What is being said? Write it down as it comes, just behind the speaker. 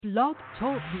Blog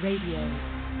Talk Radio.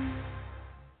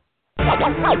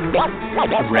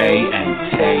 Ray and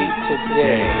Tay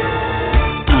today.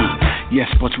 Yes,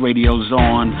 sports radio's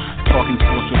on. Talking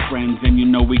sports with friends, and you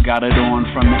know we got it on.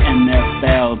 From the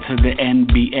NFL to the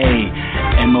NBA,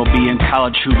 MLB and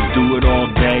college hoops, do it all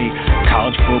day.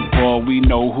 College football, we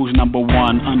know who's number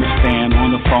one. Understand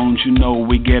on the phones, you know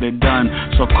we get it done.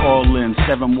 So call in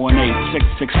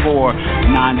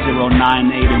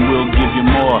 718-664-9098, and we'll give you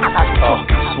more.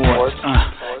 Talking sports,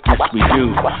 yes we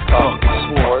do. Talking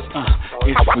sports,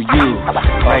 it's for you.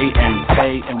 Ray and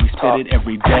Tay, and we spit it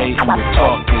every day. And we're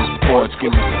talking sports.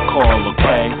 Give us a call,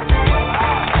 okay?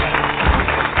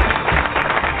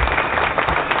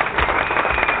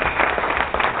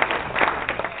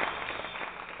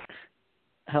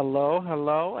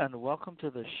 Hello, and welcome to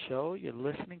the show. You're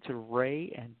listening to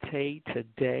Ray and Tay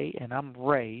today, and I'm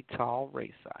Ray, Tall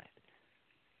Rayside.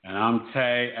 And I'm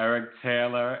Tay, Eric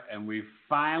Taylor, and we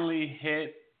finally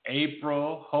hit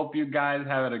April. Hope you guys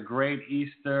had a great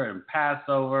Easter and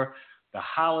Passover. The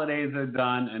holidays are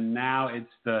done, and now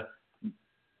it's the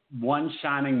one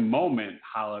shining moment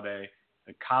holiday,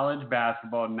 the College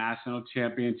Basketball National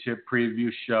Championship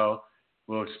Preview Show.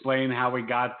 We'll explain how we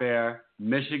got there.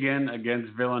 Michigan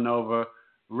against Villanova.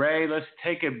 Ray, let's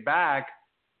take it back.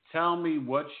 Tell me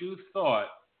what you thought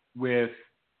with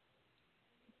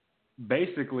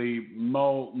basically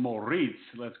Moritz,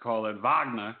 let's call it,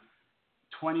 Wagner,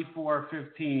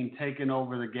 24-15 taking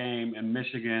over the game, and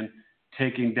Michigan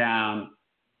taking down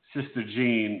Sister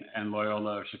Jean and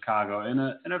Loyola of Chicago in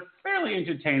a fairly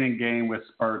entertaining game with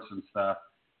spurts and stuff.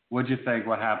 What'd you think?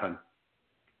 What happened?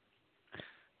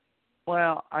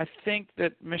 Well, I think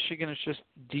that Michigan is just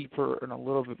deeper and a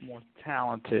little bit more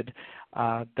talented.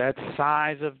 That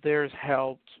size of theirs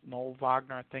helped. Noel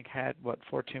Wagner, I think, had,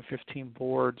 14, 15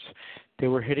 boards. They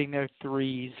were hitting their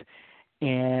threes.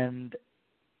 And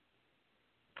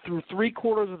through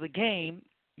three-quarters of the game,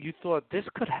 you thought this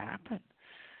could happen.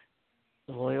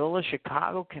 Loyola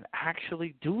Chicago can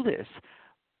actually do this.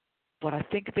 But I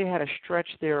think they had a stretch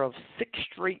there of 6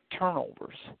 straight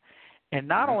turnovers. And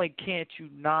not only can't you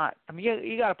not – I mean,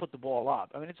 you got to put the ball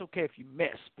up. I mean, it's okay if you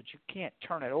miss, but you can't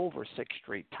turn it over 6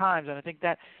 straight times. And I think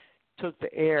that took the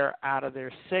air out of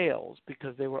their sails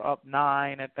because they were up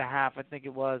 9 at the half, I think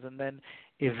it was, and then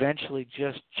eventually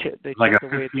just they like took a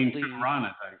away the lead. 15-2 run,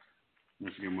 I think.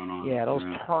 Michigan went on. Yeah, those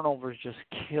turnovers just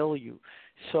kill you.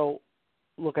 So,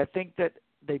 look, I think that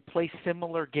they play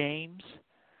similar games,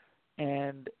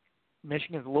 and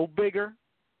Michigan's a little bigger,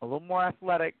 a little more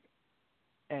athletic,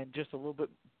 and just a little bit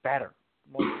better,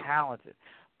 more talented.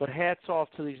 But hats off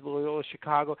to these Loyola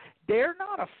Chicago. They're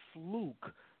not a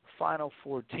fluke Final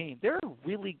Four team. They're a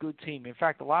really good team. In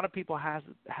fact, a lot of people had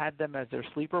them as their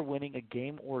sleeper, winning a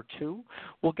game or two.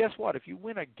 Well, guess what? If you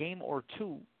win a game or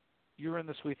two, you're in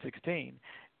the Sweet 16.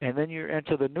 And then you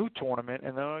enter the new tournament,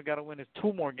 and then all you got to win is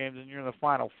 2 more games, and you're in the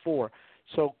Final Four.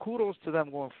 So kudos to them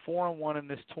going 4-1 in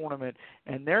this tournament.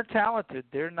 And they're talented.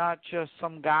 They're not just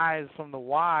some guys from the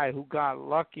Y who got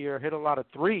lucky or hit a lot of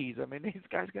threes. I mean, these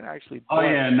guys can actually play. Oh,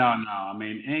 yeah, no. I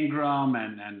mean, Ingram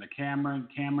and the Cameron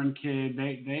kid,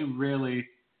 they really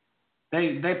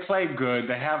they play good.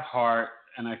 They have heart.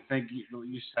 And I think you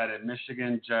said it,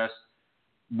 Michigan just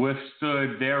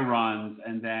withstood their runs,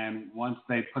 and then once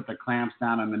they put the clamps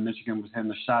down and then Michigan was hitting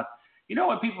the shots, you know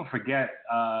what people forget?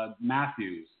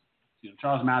 Matthews,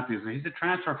 Charles Matthews, he's a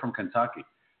transfer from Kentucky.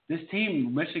 This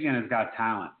team, Michigan, has got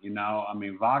talent, I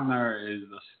mean, Wagner is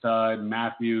a stud,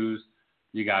 Matthews,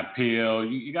 you got Peel,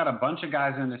 you got a bunch of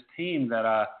guys in this team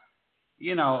that,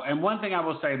 and one thing I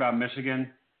will say about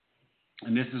Michigan,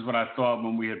 and this is what I thought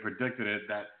when we had predicted it,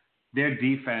 that their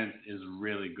defense is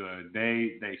really good.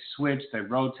 They switch, they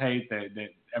rotate, they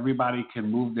everybody can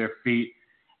move their feet,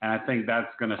 and I think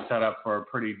that's going to set up for a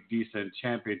pretty decent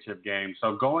championship game.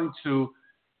 So going to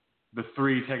the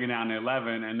 3, taking down the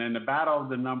 11, and then the battle of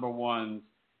the number ones,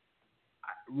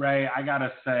 Ray, I got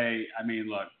to say, I mean,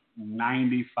 look,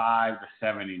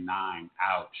 95-79,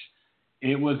 ouch.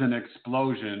 It was an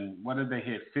explosion. What did they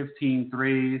hit? 15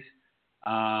 threes.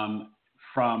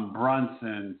 From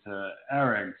Brunson to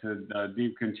Eric to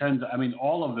Deep Vincenzo. I mean,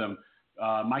 all of them.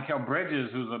 Michael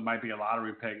Bridges, who might be a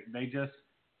lottery pick,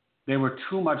 they were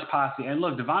too much posse. And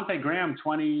look, Devontae Graham,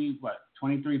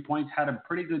 23 points, had a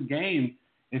pretty good game.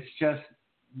 It's just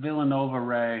Villanova,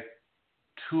 Ray,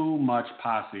 too much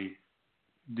posse.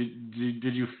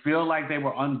 Did you feel like they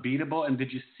were unbeatable? And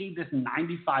did you see this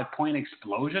 95-point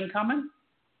explosion coming?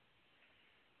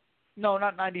 No,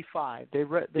 not 95. They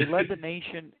led the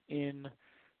nation in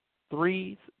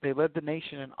threes. They led the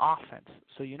nation in offense.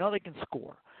 So you know they can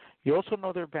score. You also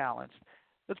know they're balanced.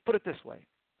 Let's put it this way.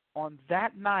 On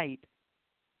that night,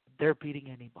 they're beating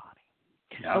anybody.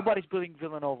 Yeah. Nobody's beating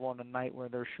Villanova on a night where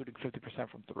they're shooting 50%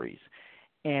 from threes.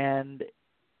 And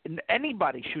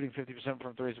anybody shooting 50%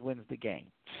 from threes wins the game.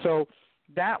 So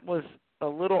that was a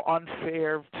little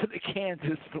unfair to the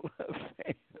Kansas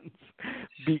fans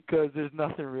because there's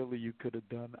nothing really you could have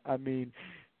done. I mean,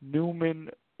 Newman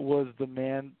was the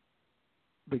man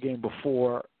the game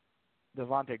before.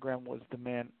 Devontae Graham was the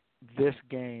man this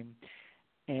game.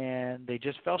 And they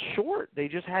just fell short. They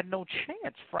just had no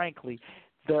chance, frankly.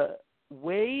 The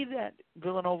way that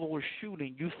Villanova was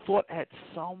shooting, you thought at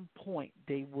some point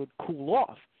they would cool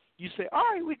off. You say, all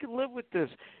right, we can live with this.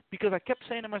 Because I kept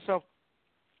saying to myself,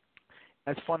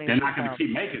 as funny they're as not going to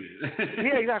keep making it.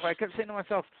 Yeah, exactly. I kept saying to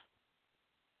myself,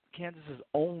 Kansas is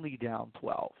only down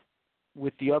 12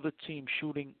 with the other team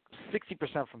shooting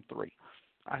 60% from three.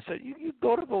 I said, you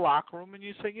go to the locker room and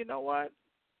you say, you know what?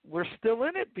 We're still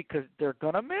in it because they're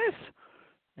going to miss.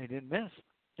 They didn't miss.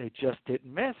 They just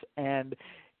didn't miss. And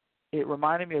it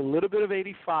reminded me a little bit of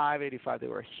 85. 85, they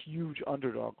were a huge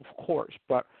underdog, of course.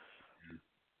 But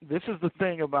this is the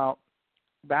thing about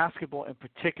basketball in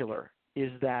particular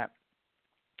is that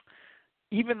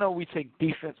even though we take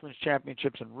defense wins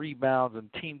championships and rebounds and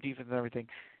team defense and everything,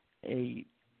 an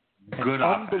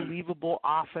unbelievable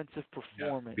offensive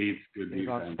performance is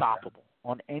unstoppable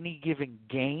on any given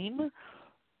game.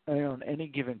 And on any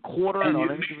given quarter, and on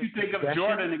any given you think of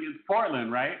Jordan against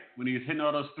Portland, right? When he was hitting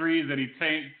all those threes, and he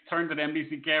turned to the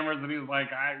NBC cameras, and he was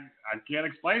like, "I can't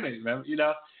explain it." You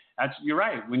know, you're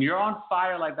right. When you're on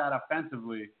fire like that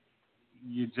offensively,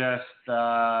 you just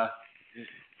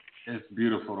it's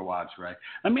beautiful to watch, right?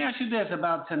 Let me ask you this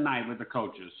about tonight with the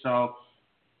coaches. So,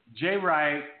 Jay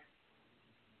Wright,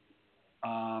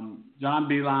 John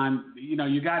Beilein, you know,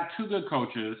 you got two good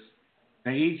coaches.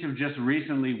 They each have just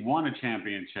recently won a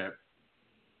championship.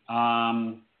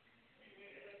 Well,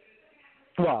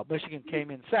 Michigan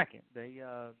came in second. They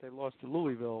lost to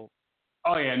Louisville.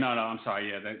 Oh yeah, no, I'm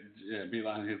sorry. Yeah,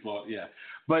 Beilein his loss. Yeah,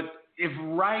 but if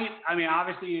Wright, I mean,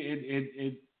 obviously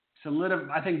it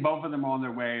solidified. I think both of them are on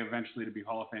their way eventually to be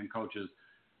Hall of Fame coaches.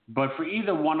 But for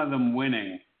either one of them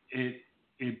winning,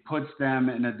 it puts them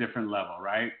in a different level,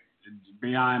 right?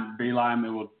 Beyond Beilein,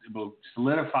 it will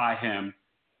solidify him,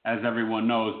 as everyone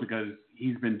knows, because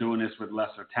he's been doing this with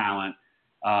lesser talent,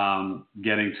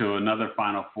 getting to another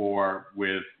Final Four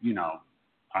with, you know,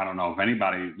 I don't know if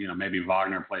anybody, you know, maybe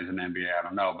Wagner plays in the NBA, I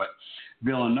don't know. But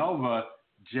Villanova,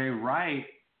 Jay Wright,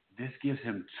 this gives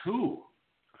him two.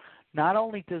 Not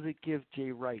only does it give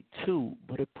Jay Wright two,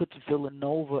 but it puts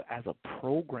Villanova as a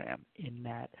program in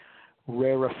that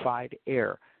rarefied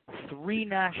air. 3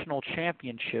 national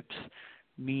championships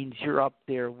means you're up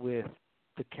there with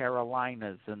the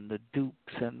Carolinas and the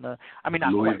Dukes and the – I mean,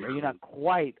 not quite, you're not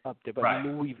quite up there, but right.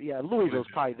 Louisville's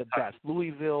probably the best.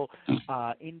 Louisville,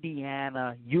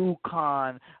 Indiana,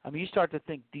 UConn. I mean, you start to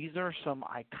think these are some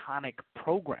iconic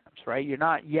programs, right? You're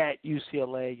not yet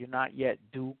UCLA. You're not yet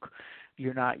Duke.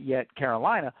 You're not yet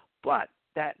Carolina. But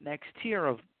that next tier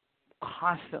of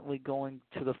constantly going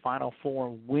to the Final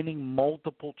Four, winning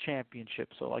multiple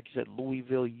championships. So like you said,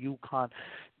 Louisville, UConn,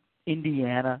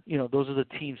 Indiana, you know, those are the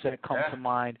teams that come to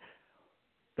mind.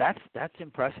 That's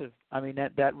impressive. I mean,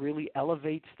 that really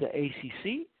elevates the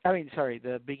ACC.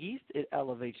 The Big East. It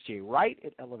elevates Jay Wright.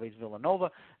 It elevates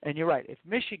Villanova. And you're right. If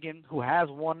Michigan, who has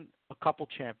won a couple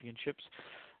championships,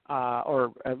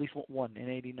 or at least one in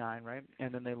 '89, right,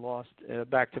 and then they lost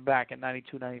back-to-back in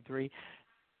 '92, '93,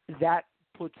 that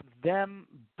puts them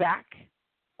back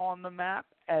on the map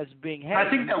as being. Hey, I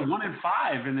think they're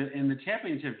 1-5 in the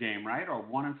championship game, right? Or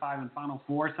 1-5 in Final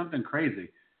Four, something crazy,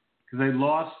 because they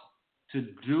lost to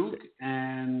Duke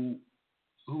and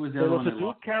who was the other one? They lost to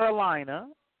Duke, Carolina.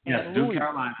 Yes, and Duke, Louisville,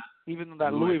 Carolina. Even though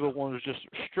that Louisville one was just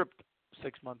stripped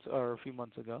 6 months or a few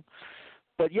months ago.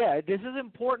 But yeah, this is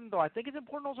important though. I think it's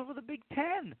important also for the Big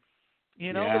Ten.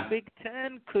 You know, the Big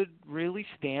Ten could really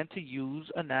stand to use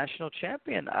a national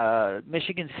champion.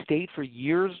 Michigan State for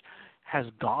years has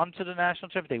gone to the national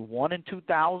championship. They won in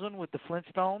 2000 with the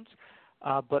Flintstones.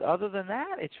 But other than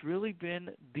that, it's really been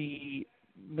the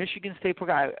Michigan State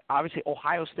program. Obviously,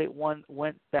 Ohio State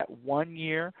went that 1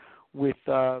 year with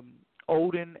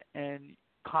Oden and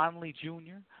Conley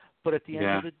Jr. But at the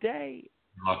end of the day,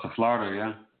 lost to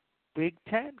Florida, Big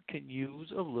Ten can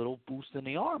use a little boost in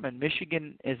the arm, and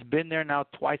Michigan has been there now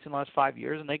twice in the last 5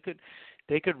 years, and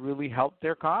they could really help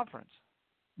their conference.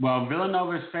 Well,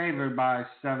 Villanova is favored by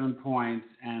 7 points,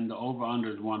 and the over/under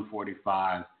is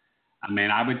 145. I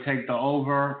mean, I would take the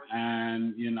over,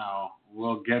 and you know,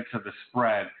 we'll get to the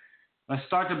spread. Let's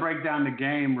start to break down the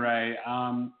game, Ray.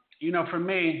 You know, for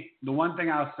me, the one thing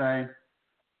I'll say,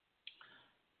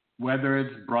 whether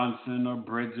it's Brunson or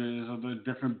Bridges or the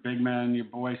different big men, your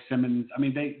boy Simmons. I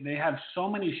mean, they have so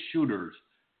many shooters.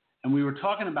 And we were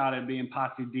talking about it being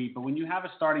posse deep, but when you have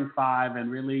a starting five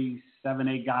and really 7,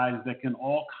 8 guys that can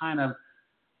all kind of,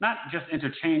 not just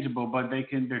interchangeable, but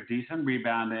they're decent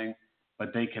rebounding,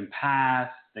 but they can pass,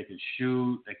 they can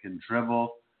shoot, they can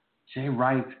dribble. Jay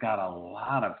Wright's got a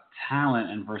lot of talent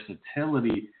and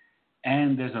versatility,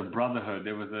 and there's a brotherhood.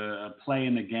 There was a play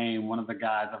in the game, one of the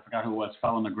guys, I forgot who it was,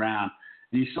 fell on the ground,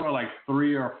 and you saw like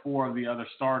 3 or 4 of the other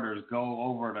starters go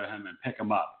over to him and pick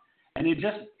him up. And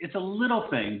it's a little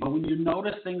thing, but when you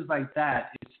notice things like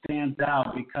that, it stands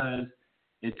out because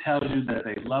it tells you that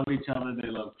they love each other, they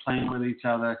love playing with each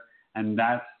other, and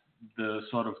that's the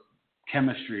sort of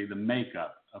chemistry, the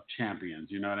makeup of champions.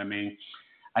 You know what I mean?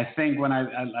 I think when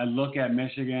I look at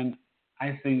Michigan,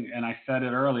 I think, and I said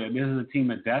it earlier, this is a team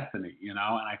of destiny, you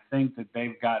know, and I think that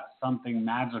they've got something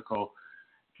magical,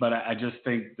 but I just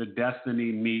think the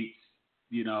destiny meets,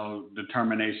 you know,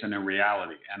 determination and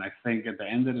reality. And I think at the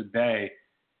end of the day,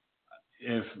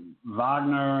 if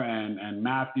Wagner and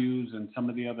Matthews and some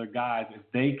of the other guys, if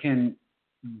they can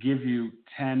give you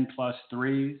 10 plus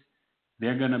threes,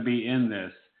 they're going to be in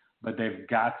this. But they've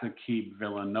got to keep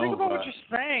Villanova. Think about what you're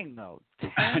saying, though.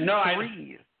 10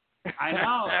 threes. I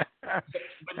know. But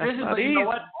this is, you know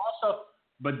what? Also,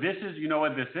 but this is, you know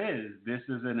what this is? This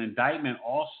is an indictment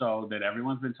also that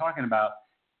everyone's been talking about.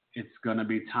 It's going to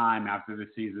be time after the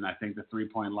season. I think the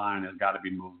three-point line has got to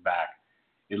be moved back,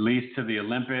 at least to the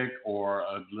Olympic or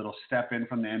a little step in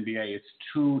from the NBA. It's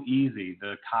too easy,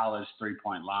 the college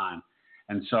three-point line.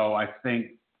 And so I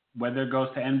think whether it goes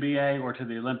to NBA or to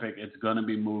the Olympic, it's going to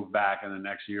be moved back in the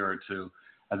next year or two.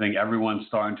 I think everyone's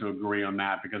starting to agree on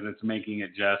that because it's making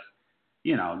it just,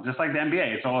 you know, just like the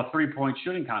NBA. It's all a three-point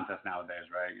shooting contest nowadays,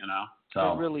 right? You know,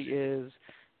 so it really is.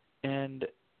 And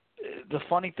the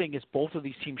funny thing is both of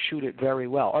these teams shoot it very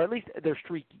well, or at least they're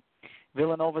streaky.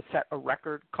 Villanova set a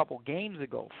record a couple games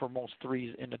ago for most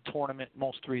threes in the tournament,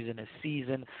 most threes in a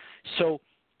season. So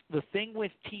the thing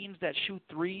with teams that shoot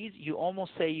threes, you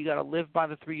almost say you got to live by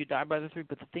the three, you die by the three.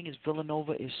 But the thing is,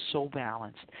 Villanova is so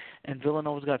balanced, and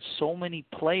Villanova's got so many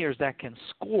players that can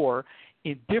score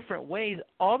in different ways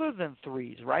other than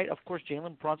threes, right? Of course,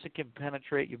 Jalen Brunson can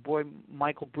penetrate. Your boy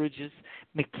Mikal Bridges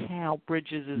is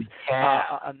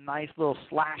a nice little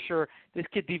slasher. This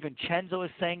kid DiVincenzo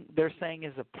they're saying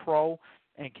is a pro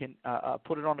and can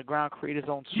put it on the ground, create his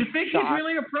own shot. You think he's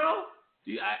really a pro?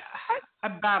 I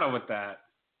battle with that.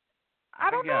 I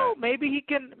don't know. Maybe he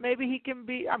can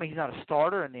be. I mean, he's not a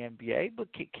starter in the NBA, but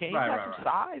he's got some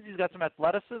size. He's got some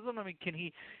athleticism. I mean, can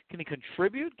he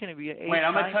contribute? Can he be an 8? Wait,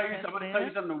 I'm gonna tell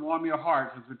you something to warm your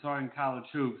heart since we're talking college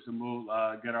hoops, and we'll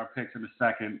get our picks in a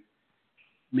second.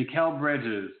 Mikal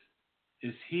Bridges,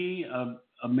 is he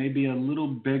maybe a little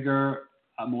bigger,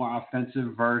 a more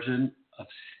offensive version of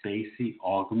Stacey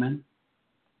Augmon?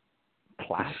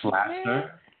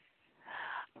 Plaster?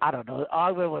 I don't know.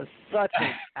 Augmon was such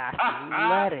an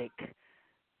athletic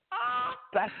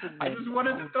specimen. I just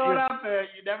wanted to throw it out there.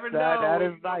 You never know. That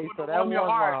is nice. So that warmed my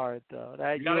heart, though.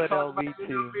 That UNLV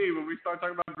team. When we start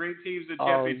talking about great teams and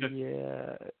championships.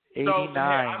 Oh, yeah.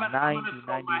 89, 90,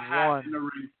 91. My hat in the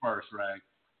ring first, Ray.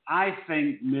 I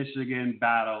think Michigan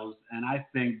battles, and I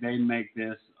think they make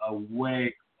this a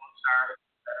way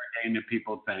closer game than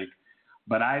people think.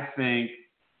 But I think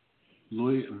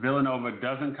Villanova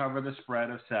doesn't cover the spread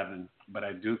of 7, but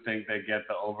I do think they get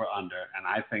the over-under, and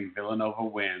I think Villanova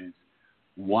wins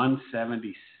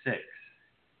 176.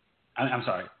 I'm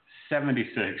sorry,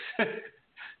 76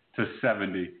 to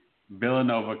 70.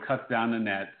 Villanova cuts down the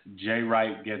nets. Jay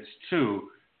Wright gets 2,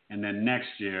 and then next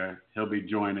year he'll be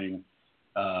joining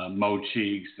Mo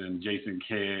Cheeks and Jason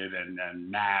Kidd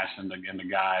and Nash and the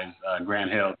guys,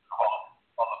 Grant Hill, Hall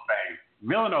of Fame.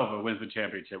 Villanova wins the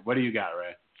championship. What do you got,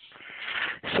 Ray?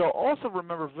 So also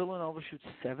remember, Villanova shoots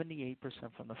 78%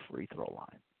 from the free throw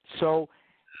line. So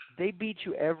they beat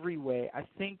you every way. I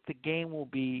think the game will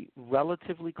be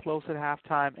relatively close at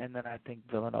halftime, and then I think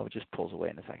Villanova just pulls away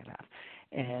in the second half.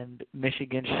 And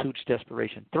Michigan shoots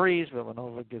desperation threes.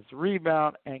 Villanova gets the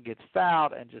rebound and gets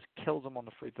fouled and just kills them on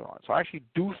the free throw line. So I actually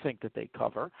do think that they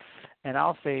cover, and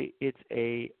I'll say it's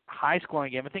a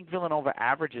high-scoring game. I think Villanova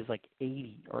averages like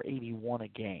 80 or 81 a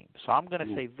game. So I'm going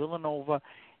to say Villanova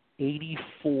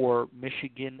 84,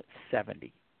 Michigan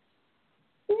 70.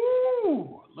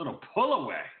 Ooh, a little pull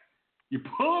away. You're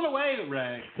pulling away,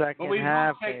 Ray. Second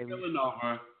half, take baby.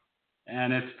 Villanova,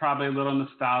 and it's probably a little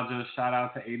nostalgia. Shout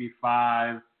out to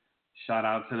 85. Shout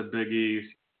out to the Big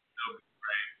East. It'll be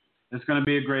great. It's going to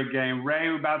be a great game. Ray,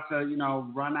 we're about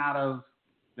to, run out of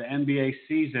the NBA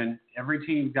season. Every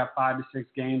team's got 5 to 6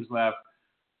 games left.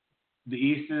 The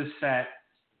East is set.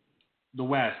 The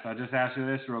West. I'll just ask you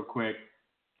this real quick.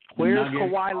 Where's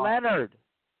Kawhi Leonard?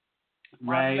 Ray,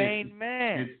 my main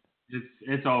man.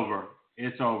 It's over.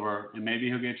 It's over. And maybe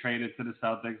he'll get traded to the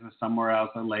Celtics or somewhere else,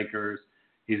 or Lakers.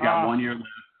 He's got 1 year left.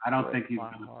 I don't think he's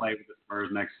going to play with the Spurs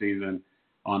next season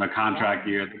on a contract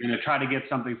year. They're going to try to get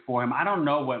something for him. I don't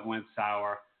know what went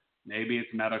sour. Maybe it's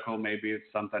medical. Maybe it's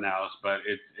something else. But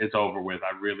it's over with.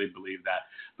 I really believe that.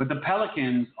 But the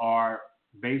Pelicans are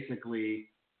basically,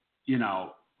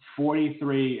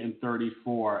 43 and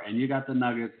 34, and you got the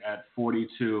Nuggets at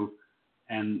 42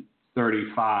 and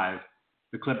 35.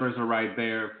 The Clippers are right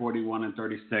there, 41 and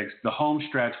 36. The home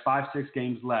stretch, 5-6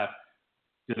 games left.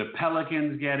 Do the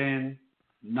Pelicans get in?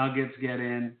 Nuggets get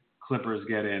in? Clippers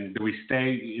get in? Do we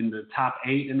stay in the top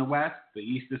 8 in the West? The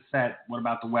East is set. What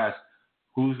about the West?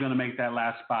 Who's going to make that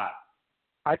last spot?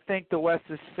 I think the West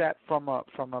is set from a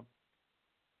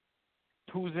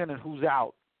who's in and who's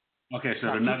out. Okay, so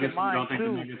the Nuggets, you don't think the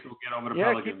Nuggets will get over the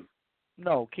Pelicans?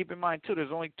 No, keep in mind, too,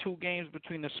 there's only 2 games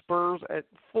between the Spurs at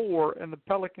 4 and the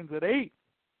Pelicans at 8.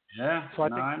 Yeah, so I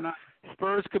think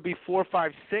Spurs could be 4,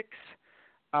 5, 6.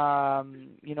 Thunder.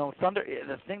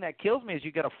 The thing that kills me is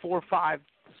you get a 4-5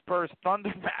 Spurs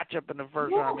Thunder matchup in the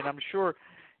first round. I mean, I'm sure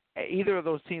either of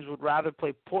those teams would rather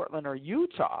play Portland or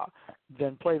Utah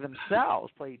than play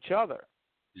themselves, play each other.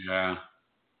 Yeah,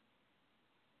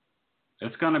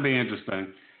 it's going to be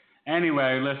interesting.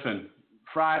 Anyway, listen.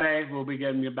 Friday, we'll be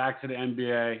getting you back to the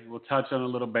NBA. We'll touch on a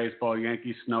little baseball.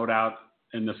 Yankees snowed out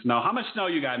in the snow. How much snow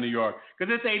you got in New York?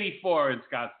 Because it's 84 in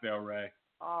Scottsdale, Ray.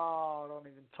 Oh,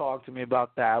 don't even talk to me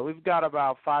about that. We've got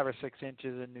about 5 or 6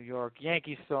 inches in New York.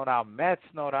 Yankees snowed out. Mets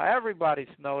snowed out. Everybody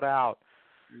snowed out.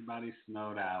 Everybody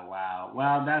snowed out. Wow.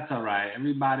 Well, that's all right.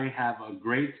 Everybody have a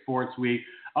great sports week.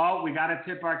 Oh, we got to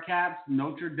tip our caps.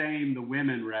 Notre Dame, the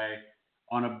women, Ray,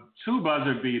 on 2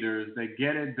 buzzer beaters. They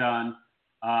get it done.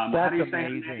 How do you say her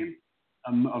name?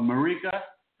 Marika?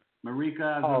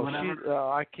 Marika, whatever.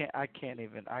 I can't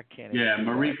even. Yeah,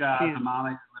 Marika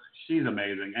Azamali. She's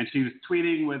amazing. And she was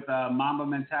tweeting with Mamba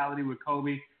mentality with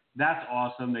Kobe. That's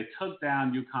awesome. They took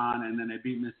down UConn, and then they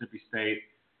beat Mississippi State.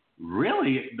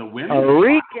 Really, the women.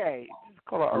 Enrique. It's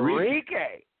called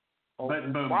Enrique.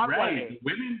 But Ray,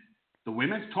 the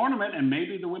women's tournament and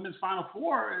maybe the women's Final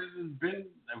Four has been,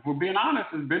 if we're being honest,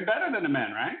 has been better than the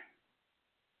men, right?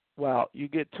 Well, you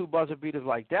get 2 buzzer beaters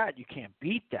like that, you can't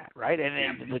beat that, right?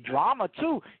 And the drama,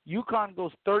 too. UConn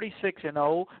goes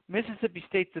 36-0. Mississippi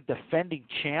State's the defending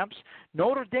champs.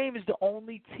 Notre Dame is the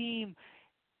only team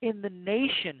in the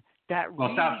nation that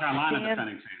really South Carolina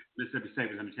defending champs. Mississippi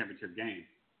State was in the championship game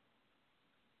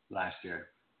last year.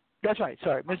 That's right.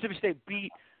 Sorry. Mississippi State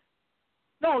beat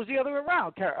 – no, it was the other way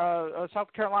around.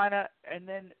 South Carolina and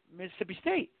then Mississippi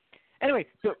State. Anyway,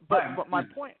 but my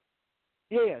point –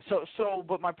 yeah.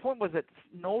 But my point was that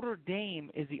Notre Dame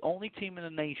is the only team in the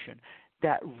nation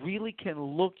that really can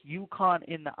look UConn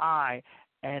in the eye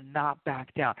and not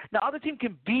back down. Now, other team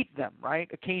can beat them, right,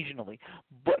 occasionally,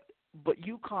 but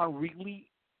UConn really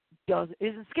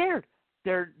isn't scared.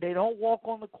 They don't walk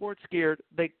on the court scared.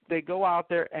 They go out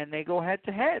there and they go head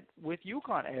to head with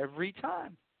UConn every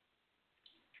time.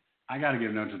 I got to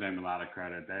give Notre Dame a lot of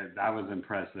credit. That was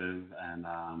impressive,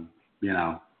 and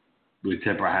we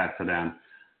tip our hats to them.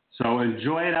 So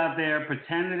enjoy it out there.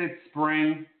 Pretend that it's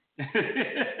spring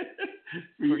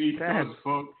for you East Coast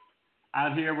folks.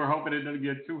 Out here, we're hoping it doesn't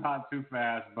get too hot too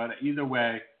fast. But either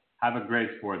way, have a great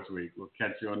sports week. We'll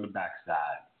catch you on the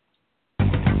backside.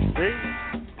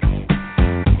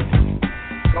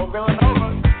 Go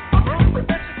Villanova. I'm rooting for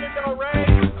Michigan, though,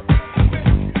 Ray.